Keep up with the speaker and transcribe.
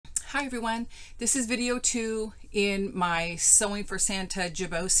Hi everyone, this is video 2 in my Sewing for Santa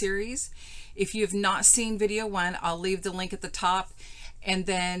Jabot series. If you have not seen video 1, I'll leave the link at the top. And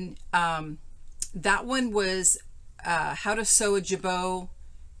then that one was how to sew a jabot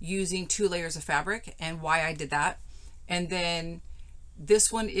using 2 layers of fabric and why I did that. And then this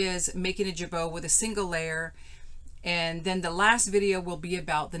one is making a jabot with a single layer. And then the last video will be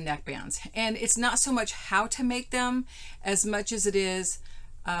about the neckbands. And it's not so much how to make them as much as it is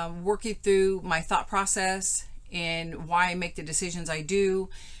working through my thought process and why I make the decisions I do,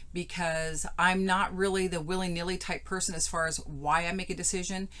 because I'm not really the willy-nilly type person as far as why I make a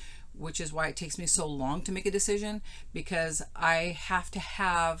decision, which is why it takes me so long to make a decision, because I have to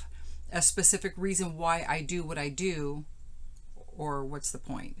have a specific reason why I do what I do, or what's the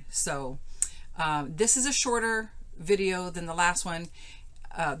point. So this is a shorter video than the last one,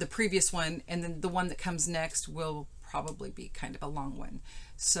 the previous one, and then the one that comes next will probably be kind of a long one.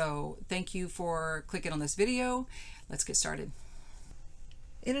 So thank you for clicking on this video. Let's get started.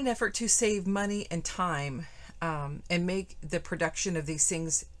 In an effort to save money and time and make the production of these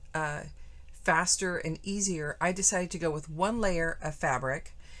things faster and easier, I decided to go with 1 layer of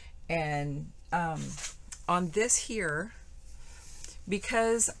fabric. And on this here,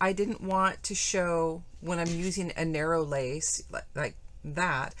 because I didn't want to show when I'm using a narrow lace like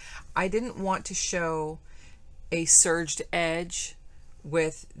that, I didn't want to show a serged edge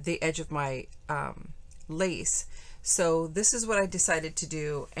with the edge of my lace. So this is what I decided to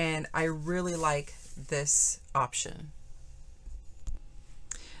do, and I really like this option.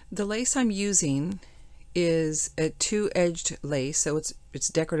 The lace I'm using is a 2-edged lace, so it's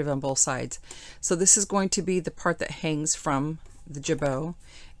decorative on both sides. So this is going to be the part that hangs from the jabot,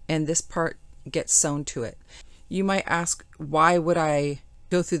 and this part gets sewn to it. You might ask, why would I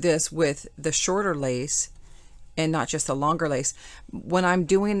go through this with the shorter lace and not just the longer lace? When I'm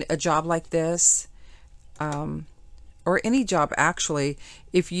doing a job like this, or any job actually,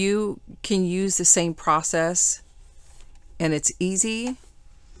 if you can use the same process and it's easy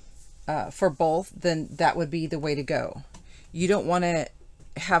for both, then that would be the way to go. You don't want to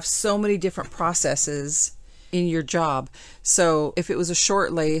have so many different processes in your job. So if it was a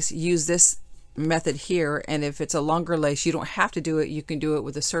short lace, use this method here, and if it's a longer lace, you don't have to do it. You can do it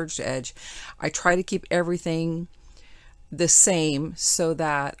with a serged edge. I try to keep everything the same so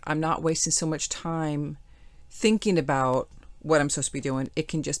that I'm not wasting so much time thinking about what I'm supposed to be doing. It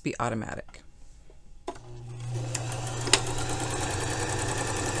can just be automatic.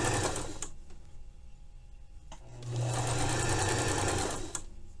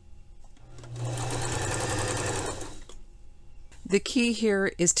 The key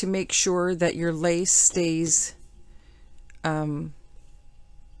here is to make sure that your lace stays a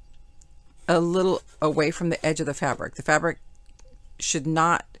little away from the edge of the fabric. The fabric should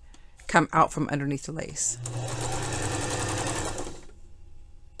not come out from underneath the lace.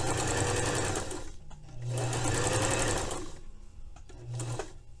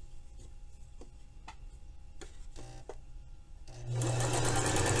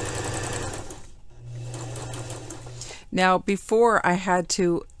 Now, before I had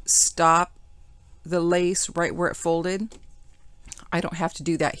to stop the lace right where it folded, I don't have to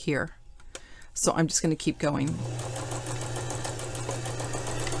do that here. So I'm just going to keep going.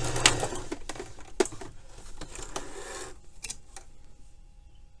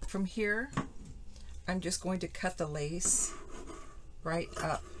 From here, I'm just going to cut the lace right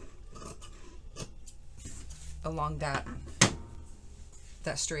up along that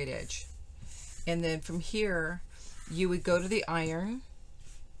straight edge. And then from here, you would go to the iron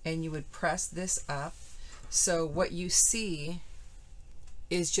and you would press this up. So what you see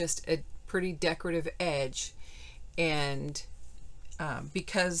is just a pretty decorative edge, and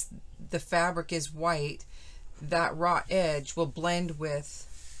because the fabric is white, that raw edge will blend with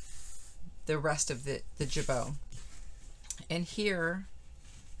the rest of the jabot. And here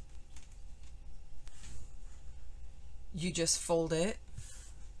you just fold it,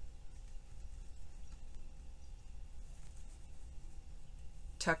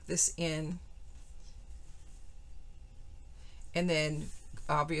 tuck this in, and then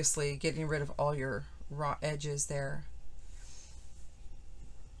obviously getting rid of all your raw edges there.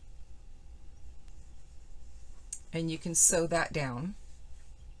 And you can sew that down.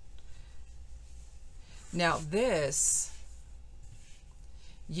 Now this,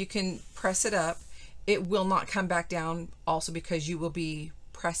 you can press it up. It will not come back down also because you will be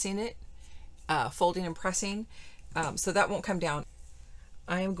pressing it, folding and pressing, so that won't come down.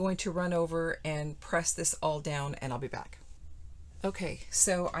 I am going to run over and press this all down, and I'll be back. Okay,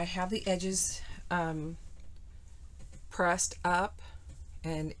 so I have the edges pressed up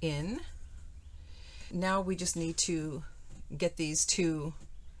and in. Now we just need to get these two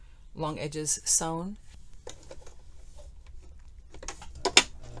long edges sewn.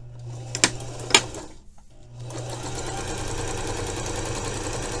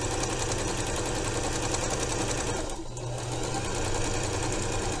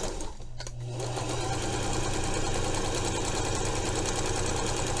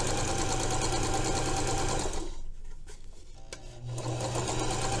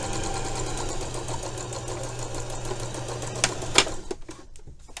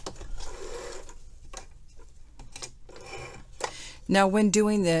 Now when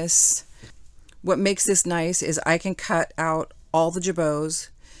doing this, what makes this nice is I can cut out all the jabots,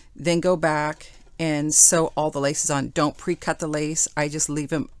 then go back and sew all the laces on. Don't pre-cut the lace. I just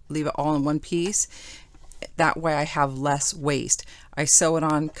leave it all in one piece. That way I have less waste. I sew it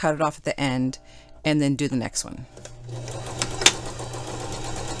on, cut it off at the end, and then do the next one.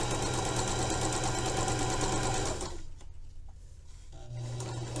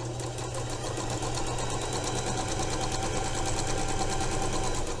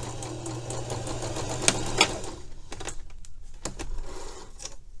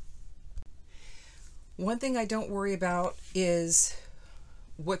 One thing I don't worry about is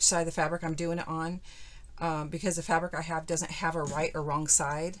which side of the fabric I'm doing it on, because the fabric I have doesn't have a right or wrong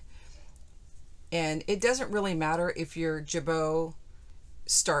side. And it doesn't really matter if your jabot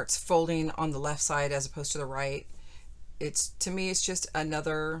starts folding on the left side as opposed to the right. To me, it's just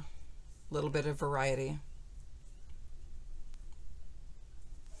another little bit of variety.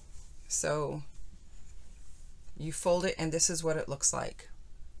 So you fold it and this is what it looks like.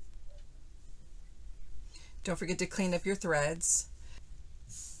 Don't forget to clean up your threads.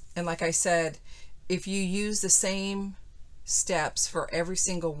 And like I said, if you use the same steps for every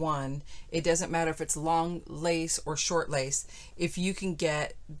single one, it doesn't matter if it's long lace or short lace, if you can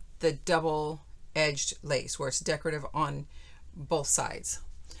get the double edged lace where it's decorative on both sides.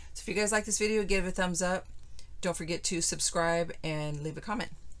 So if you guys like this video, give it a thumbs up. Don't forget to subscribe and leave a comment.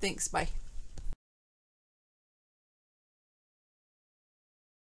 Thanks, bye.